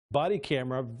Body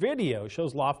camera video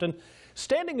shows Lofton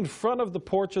standing in front of the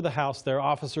porch of the house there.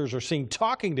 Officers are seen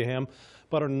talking to him,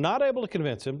 but are not able to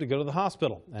convince him to go to the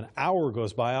hospital. An hour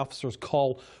goes by. Officers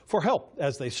call for help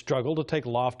as they struggle to take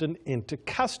Lofton into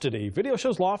custody. Video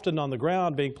shows Lofton on the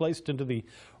ground being placed into the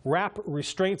wrap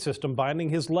restraint system, binding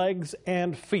his legs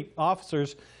and feet.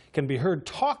 Officers can be heard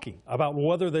talking about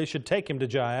whether they should take him to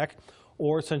Jayak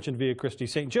or Ascension Via Christi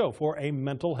St. Joe for a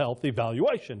mental health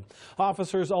evaluation.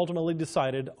 Officers ultimately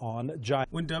decided on Jayak.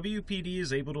 When WPD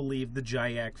is able to leave the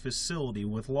Jayak facility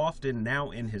with Lofton now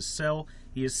in his cell,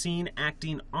 he is seen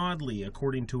acting oddly,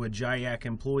 according to a Jayak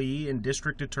employee in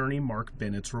District Attorney Mark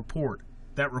Bennett's report.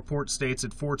 That report states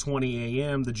at 4:20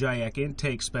 a.m. the Jayak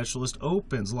intake specialist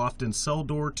opens Lofton's cell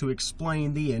door to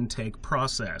explain the intake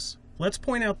process. Let's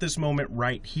point out this moment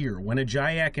right here when a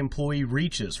Jayak employee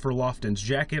reaches for Lofton's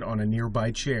jacket on a nearby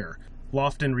chair.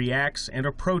 Lofton reacts and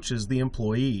approaches the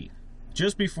employee.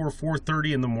 Just before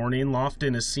 4:30 in the morning,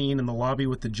 Lofton is seen in the lobby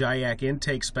with the Jayak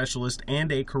intake specialist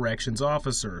and a corrections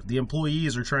officer. The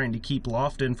employees are trying to keep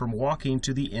Lofton from walking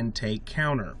to the intake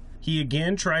counter. He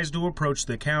again tries to approach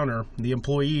the counter. The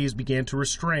employees began to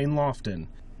restrain Lofton.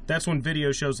 That's when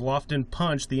video shows Lofton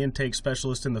punch the intake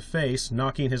specialist in the face,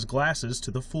 knocking his glasses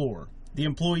to the floor. The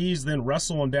employees then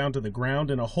wrestle him down to the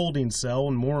ground in a holding cell,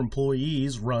 and more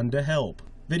employees run to help.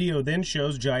 Video then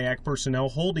shows Jayak personnel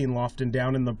holding Lofton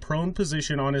down in the prone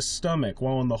position on his stomach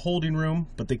while in the holding room,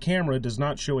 but the camera does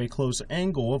not show a close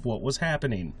angle of what was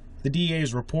happening. The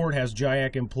DA's report has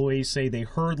Jayak employees say they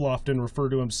heard Lofton refer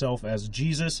to himself as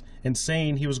Jesus and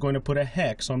saying he was going to put a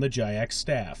hex on the Jayak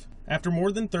staff. After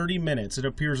more than 30 minutes, it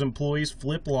appears employees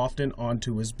flip Lofton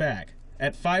onto his back.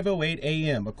 At 5:08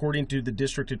 a.m., according to the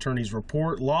district attorney's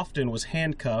report, Lofton was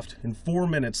handcuffed, and 4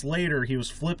 minutes later he was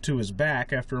flipped to his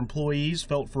back after employees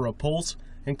felt for a pulse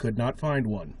and could not find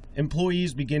one.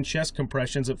 Employees begin chest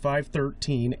compressions at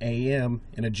 5:13 a.m.,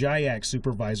 and a Jayak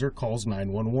supervisor calls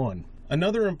 911.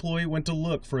 Another employee went to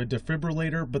look for a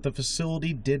defibrillator, but the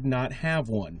facility did not have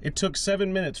one. It took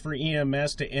 7 minutes for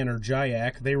EMS to enter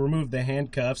Jayak. They removed the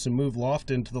handcuffs and moved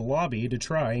Lofton to the lobby to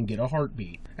try and get a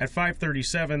heartbeat. At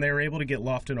 5:37, they were able to get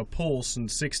Lofton a pulse, and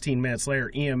 16 minutes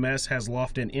later, EMS has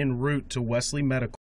Lofton en route to Wesley Medical.